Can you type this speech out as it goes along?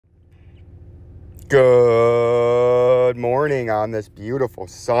Good morning on this beautiful,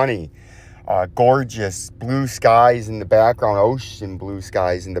 sunny, gorgeous blue skies in the background, ocean blue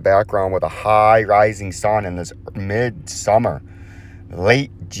skies in the background with a high rising sun in this midsummer,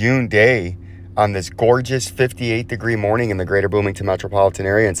 late June day on this gorgeous 58-degree morning in the greater Bloomington metropolitan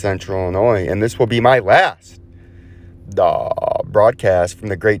area in central Illinois. And this will be my last broadcast from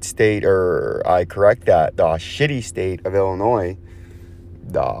the great state, or I correct that, the shitty state of Illinois.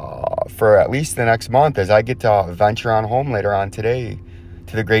 For at least the next month, as I get to venture on home later on today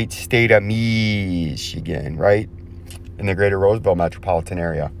to the great state of Michigan, right? In the greater Roseville metropolitan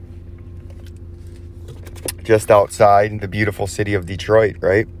area. Just outside the beautiful city of Detroit,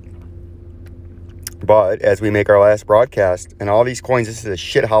 right? But as we make our last broadcast, and all these coins, this is a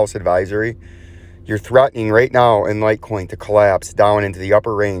shithouse advisory. You're threatening right now in Litecoin to collapse down into the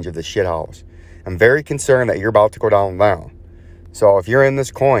upper range of the shithouse. I'm very concerned that you're about to go down now. So if you're in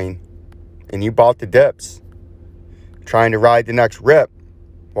this coin and you bought the dips, trying to ride the next rip,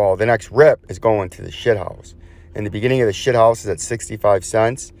 well, the next rip is going to the shithouse. And the beginning of the shithouse is at 65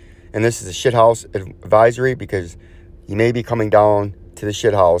 cents. And this is a shithouse advisory because you may be coming down to the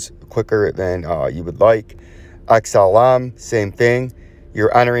shithouse quicker than you would like. XLM, same thing.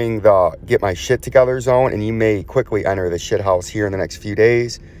 You're entering the get my shit together zone, and you may quickly enter the shithouse here in the next few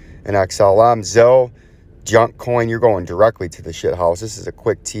days. And XLM, ZILL, junk coin, you're going directly to the shithouse. This is a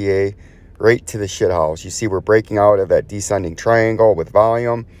quick TA right to the shithouse. You see we're breaking out of that descending triangle with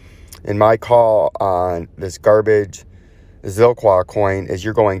volume. And my call on this garbage ZILL coin is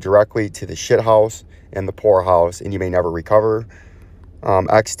you're going directly to the shithouse and the poorhouse, and you may never recover.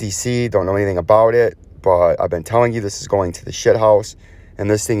 XDC, don't know anything about it, but I've been telling you this is going to the shithouse,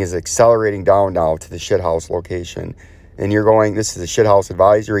 and this thing is accelerating down now to the shithouse location. And you're going, this is a shithouse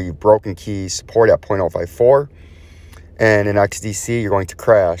advisory, you've broken key support at 0.054. And in XDC, you're going to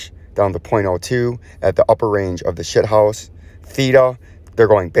crash down to 0.02 at the upper range of the shithouse. Theta, they're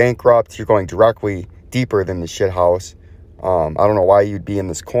going bankrupt. You're going directly deeper than the shithouse. I don't know why you'd be in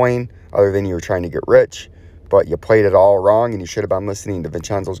this coin other than you were trying to get rich, but you played it all wrong, and you should have been listening to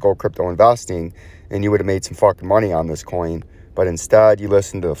Vincenzo'S Gold Crypto Investing, and you would have made some fucking money on this coin. But instead, you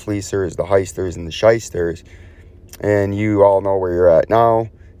listened to the fleecers, the heisters, and the shysters. And you all know where you're at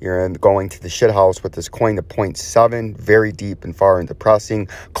now. You're going to the shithouse with this coin to 0.7, very deep and far and depressing.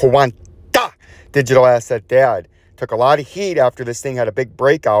 Quanta digital asset dad took a lot of heat after this thing had a big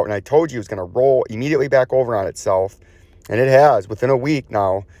breakout, and I told you it was going to roll immediately back over on itself, and it has. Within a week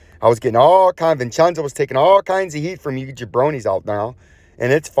now, I was getting all kinds. Vincenzo was taking all kinds of heat from you jabronis out now,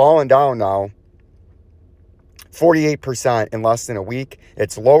 and it's falling down now. 48% in less than a week.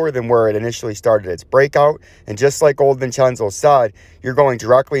 It's lower than where it initially started its breakout. And just like old Vincenzo said, you're going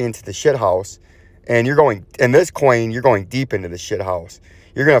directly into the shithouse. And you're going, in this coin, you're going deep into the shithouse.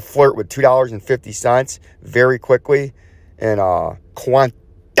 You're going to flirt with $2.50 very quickly. And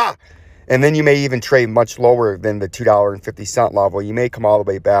quanta. And then you may even trade much lower than the $2.50 level. You may come all the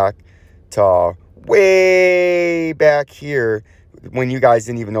way back to way back here when you guys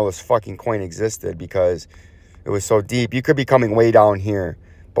didn't even know this fucking coin existed because it was so deep. You could be coming way down here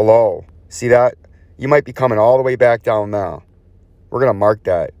below. See that? You might be coming all the way back down now. We're going to mark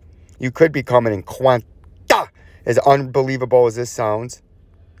that. You could be coming in quanta. As unbelievable as this sounds,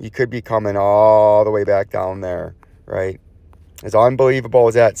 you could be coming all the way back down there, right? As unbelievable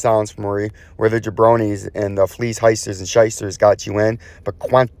as that sounds from where the jabronis and the fleece heisters and shysters got you in. But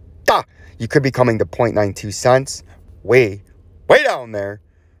quanta, you could be coming to 0.92 cents. Way down there.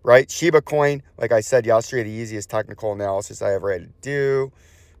 Right? SHEBA coin, like I said yesterday, the easiest technical analysis I ever had to do.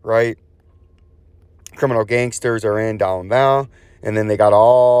 Right? Criminal gangsters are in down there. And then they got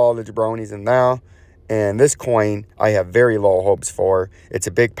all the jabronis in there. And this coin, I have very low hopes for. It's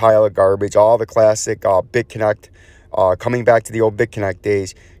a big pile of garbage. All the classic BitConnect, coming back to the old BitConnect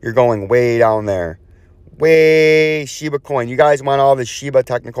days. You're going way down there. Way SHEBA coin. You guys want all the SHEBA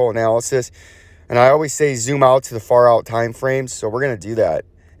technical analysis. And I always say zoom out to the far out time frames. So we're going to do that.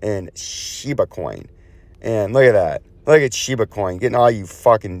 And SHEBA coin. And look at that. Look at SHEBA coin. Getting all you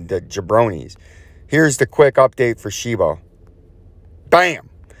fucking jabronis. Here's the quick update for SHEBA. Bam.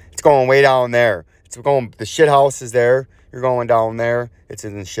 It's going way down there. It's going, the shithouse is there. You're going down there. It's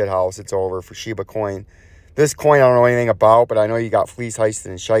in the shithouse. It's over for SHEBA coin. This coin I don't know anything about, but I know you got fleece heisted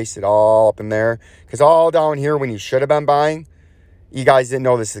and shysted all up in there. Because all down here when you should have been buying, you guys didn't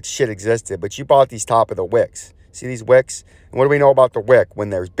know this shit existed. But you bought these top of the wicks. See these wicks? And what do we know about the wick?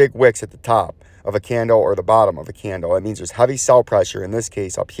 When there's big wicks at the top of a candle or the bottom of a candle, it means there's heavy sell pressure, in this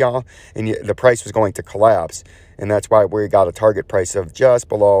case up here, and the price was going to collapse. And that's why we got a target price of just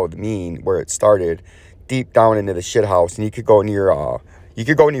below the mean where it started, deep down into the shithouse. And you could go near You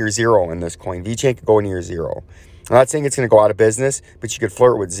could go near zero in this coin. VeChain could go near zero. I'm not saying it's going to go out of business, but you could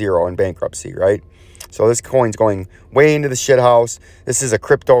flirt with zero in bankruptcy, right? So this coin's going way into the shit house. This is a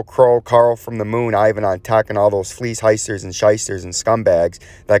crypto crow, Carl from the moon, Ivan on tech, and all those fleece heisters and shysters and scumbags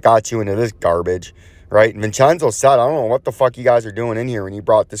that got you into this garbage, right? And Vincenzo said, I don't know what the fuck you guys are doing in here when you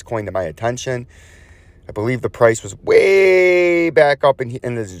brought this coin to my attention. I believe the price was way back up in the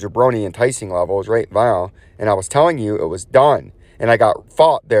jabroni enticing levels right now. And I was telling you it was done. And I got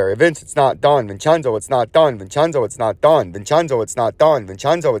fought there. Vince, it's not done. Vincenzo, it's not done. Vincenzo, it's not done. Vincenzo, it's not done.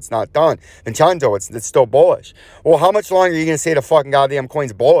 Vincenzo, it's not done. Vincenzo, it's still bullish. Well, how much longer are you going to say the fucking goddamn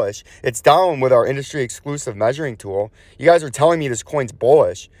coin's bullish? It's down with our industry exclusive measuring tool. You guys are telling me this coin's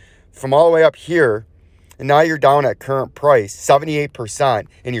bullish from all the way up here. And now you're down at current price, 78%,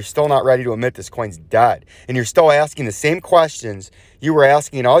 and you're still not ready to admit this coin's dead. And you're still asking the same questions you were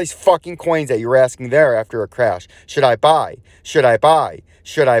asking in all these fucking coins that you were asking there after a crash. Should I buy? Should I buy?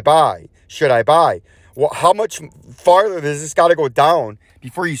 Should I buy? Should I buy? Well, how much farther does this got to go down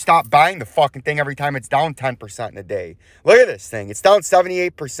before you stop buying the fucking thing every time it's down 10% in a day? Look at this thing. It's down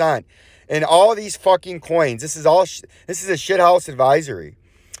 78%. And all these fucking coins, this is a shithouse advisory.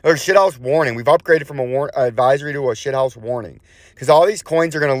 Or shithouse warning. We've upgraded from a advisory to a shithouse warning. Because all these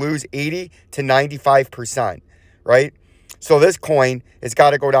coins are going to lose 80 to 95%, right? So this coin has got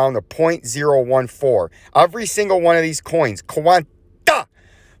to go down to 0.014. Every single one of these coins, Quanta,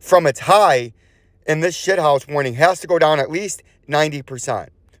 from its high in this shithouse warning, has to go down at least 90%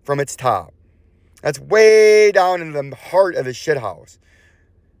 from its top. That's way down in the heart of the shithouse.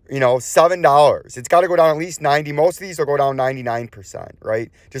 You know, $7. It's got to go down at least 90. Most of these will go down 99%, right?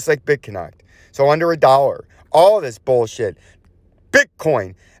 Just like BitConnect. So under $1. All of this bullshit.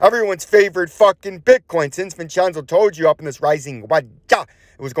 Bitcoin. Everyone's favorite fucking Bitcoin. Since Vincenzo told you up in this rising, it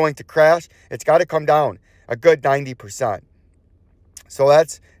was going to crash. It's got to come down a good 90%. So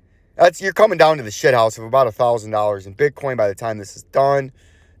that's you're coming down to the shithouse of about $1,000 in Bitcoin by the time this is done.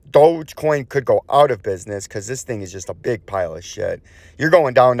 Dogecoin could go out of business because this thing is just a big pile of shit. You're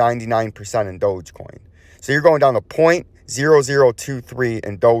going down 99% in Dogecoin. So you're going down to 0.0023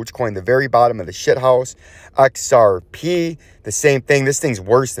 in Dogecoin, the very bottom of the shithouse. XRP, the same thing. This thing's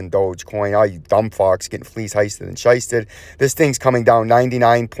worse than Dogecoin. All you dumb fucks getting fleece heisted and shysted. This thing's coming down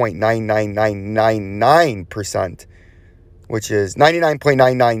 99.99999%, which is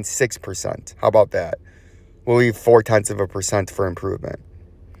 99.996%. How about that? We'll leave 0.4% for improvement.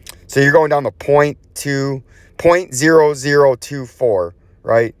 So you're going down to 0.0024,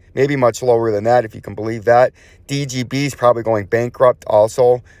 right? Maybe much lower than that if you can believe that. DGB is probably going bankrupt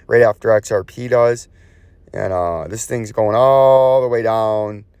also right after XRP does. And this thing's going all the way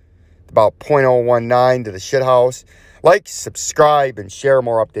down about 0.019 to the shithouse. Like, subscribe, and share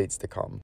more updates to come.